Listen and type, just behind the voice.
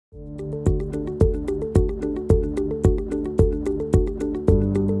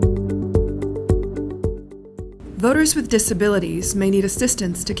Voters with disabilities may need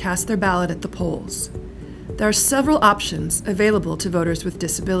assistance to cast their ballot at the polls. There are several options available to voters with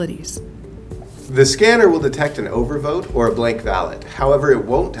disabilities. The scanner will detect an overvote or a blank ballot. However, it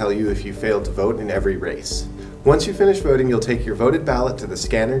won't tell you if you failed to vote in every race. Once you finish voting, you'll take your voted ballot to the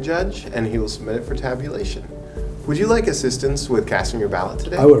scanner judge and he will submit it for tabulation. Would you like assistance with casting your ballot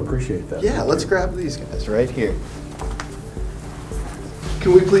today? I would appreciate that. Yeah, let's grab these guys right here.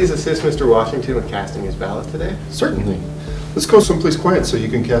 Can we please assist Mr. Washington with casting his ballot today? Certainly. Let's go someplace quiet so you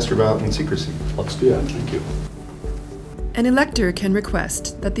can cast your ballot in secrecy. Let's do that. Thank you. An elector can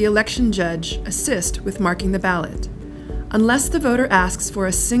request that the election judge assist with marking the ballot. Unless the voter asks for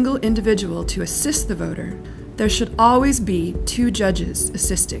a single individual to assist the voter, there should always be 2 judges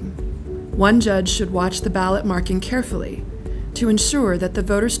assisting. One judge should watch the ballot marking carefully to ensure that the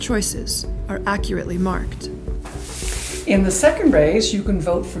voter's choices are accurately marked. In the second race, you can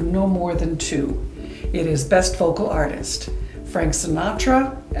vote for no more than 2. It is Best Vocal Artist: Frank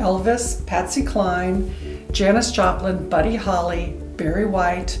Sinatra, Elvis, Patsy Cline, Janis Joplin, Buddy Holly, Barry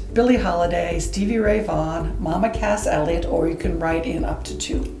White, Billie Holiday, Stevie Ray Vaughan, Mama Cass Elliot, or you can write in up to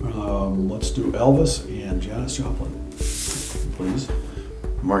 2. Let's do Elvis and Janis Joplin, please.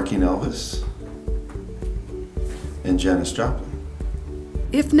 Marking Elvis and Janis Joplin.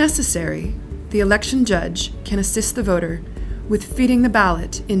 If necessary, the election judge can assist the voter with feeding the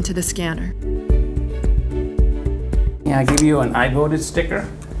ballot into the scanner. Can I give you an I voted sticker?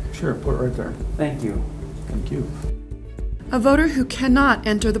 Sure, put it right there. Thank you. Thank you. A voter who cannot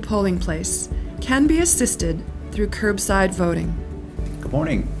enter the polling place can be assisted through curbside voting. Good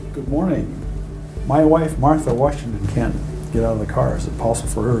morning. Good morning. My wife, Martha Washington, can't get out of the car. Is it possible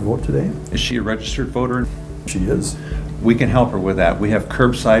for her to vote today? Is she a registered voter? She is. We can help her with that. We have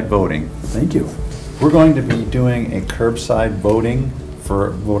curbside voting. Thank you. We're going to be doing a curbside voting for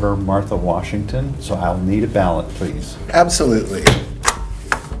voter Martha Washington, so I'll need a ballot, please. Absolutely.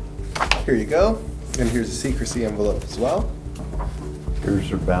 Here you go. And here's a secrecy envelope as well. Here's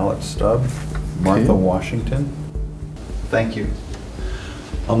her ballot stub, Martha Washington. Thank you.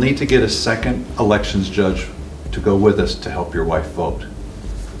 I'll need to get a second elections judge to go with us to help your wife vote.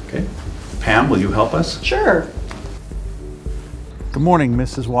 Okay. Pam, will you help us? Sure. Good morning,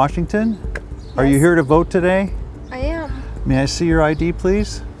 Mrs. Washington. Are you here to vote today? I am. May I see your ID,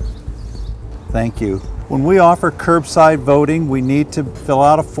 please? Thank you. When we offer curbside voting, we need to fill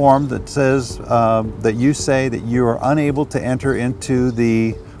out a form that says that you say that you are unable to enter into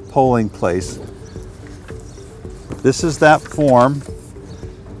the polling place. This is that form.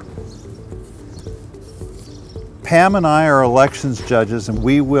 Pam and I are elections judges, and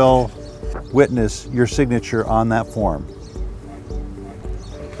we will witness your signature on that form.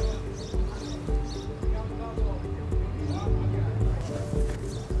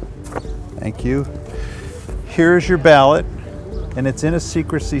 Thank you. Here's your ballot, and it's in a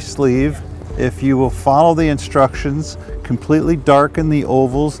secrecy sleeve. If you will follow the instructions, completely darken the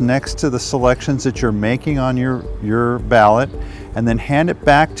ovals next to the selections that you're making on your ballot, and then hand it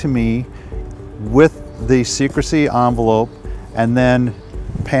back to me with the secrecy envelope, and then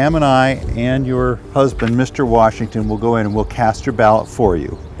Pam and I and your husband, Mr. Washington, will go in and we'll cast your ballot for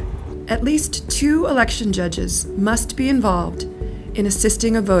you. At least 2 election judges must be involved in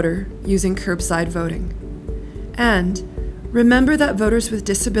assisting a voter using curbside voting. And remember that voters with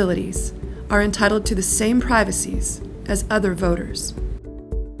disabilities are entitled to the same privacies as other voters.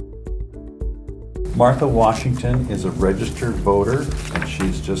 Martha Washington is a registered voter, and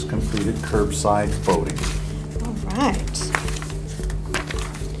she's just completed curbside voting.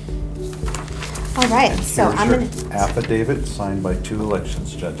 All right, so I'm going to... affidavit signed by 2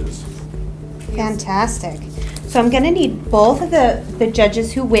 elections judges. Fantastic. So I'm going to need both of the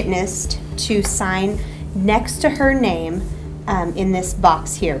judges who witnessed to sign next to her name in this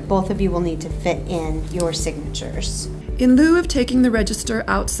box here. Both of you will need to fit in your signatures. In lieu of taking the register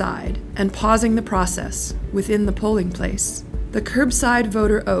outside and pausing the process within the polling place, the curbside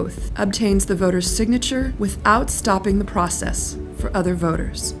voter oath obtains the voter's signature without stopping the process for other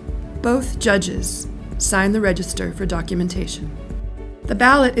voters. Both judges sign the register for documentation. The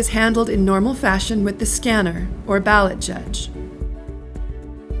ballot is handled in normal fashion with the scanner or ballot judge.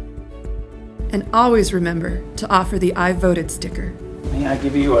 And always remember to offer the I voted sticker. May I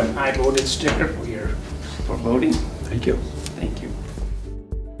give you an I voted sticker for voting? Thank you. Thank you.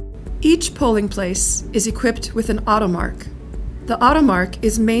 Each polling place is equipped with an automark. The automark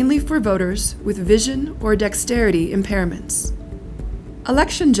is mainly for voters with vision or dexterity impairments.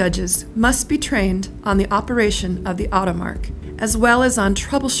 Election judges must be trained on the operation of the automark, as well as on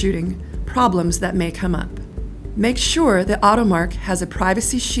troubleshooting problems that may come up. Make sure the automark has a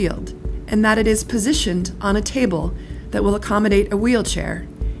privacy shield and that it is positioned on a table that will accommodate a wheelchair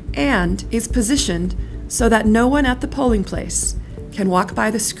and is positioned so that no one at the polling place can walk by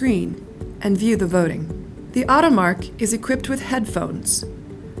the screen and view the voting. The AutoMark is equipped with headphones,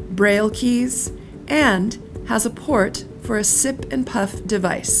 braille keys, and has a port for a sip and puff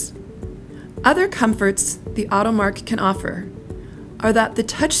device. Other comforts the AutoMark can offer are that the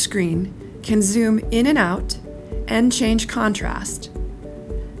touchscreen can zoom in and out and change contrast,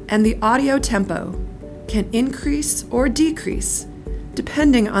 and the audio tempo can increase or decrease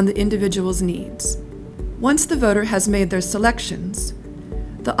depending on the individual's needs. Once the voter has made their selections,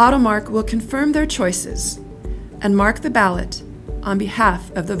 the AutoMark will confirm their choices and mark the ballot on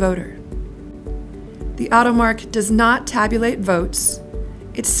behalf of the voter. The AutoMark does not tabulate votes.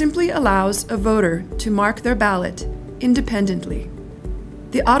 It simply allows a voter to mark their ballot independently.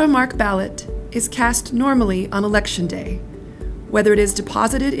 The AutoMark ballot is cast normally on Election Day, whether it is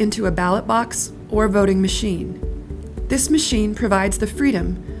deposited into a ballot box or voting machine. This machine provides the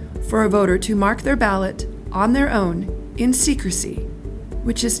freedom for a voter to mark their ballot on their own in secrecy,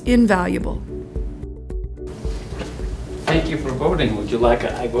 which is invaluable. Thank you for voting. Would you like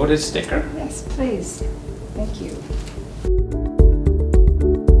a I voted sticker? Yes, please. Thank you.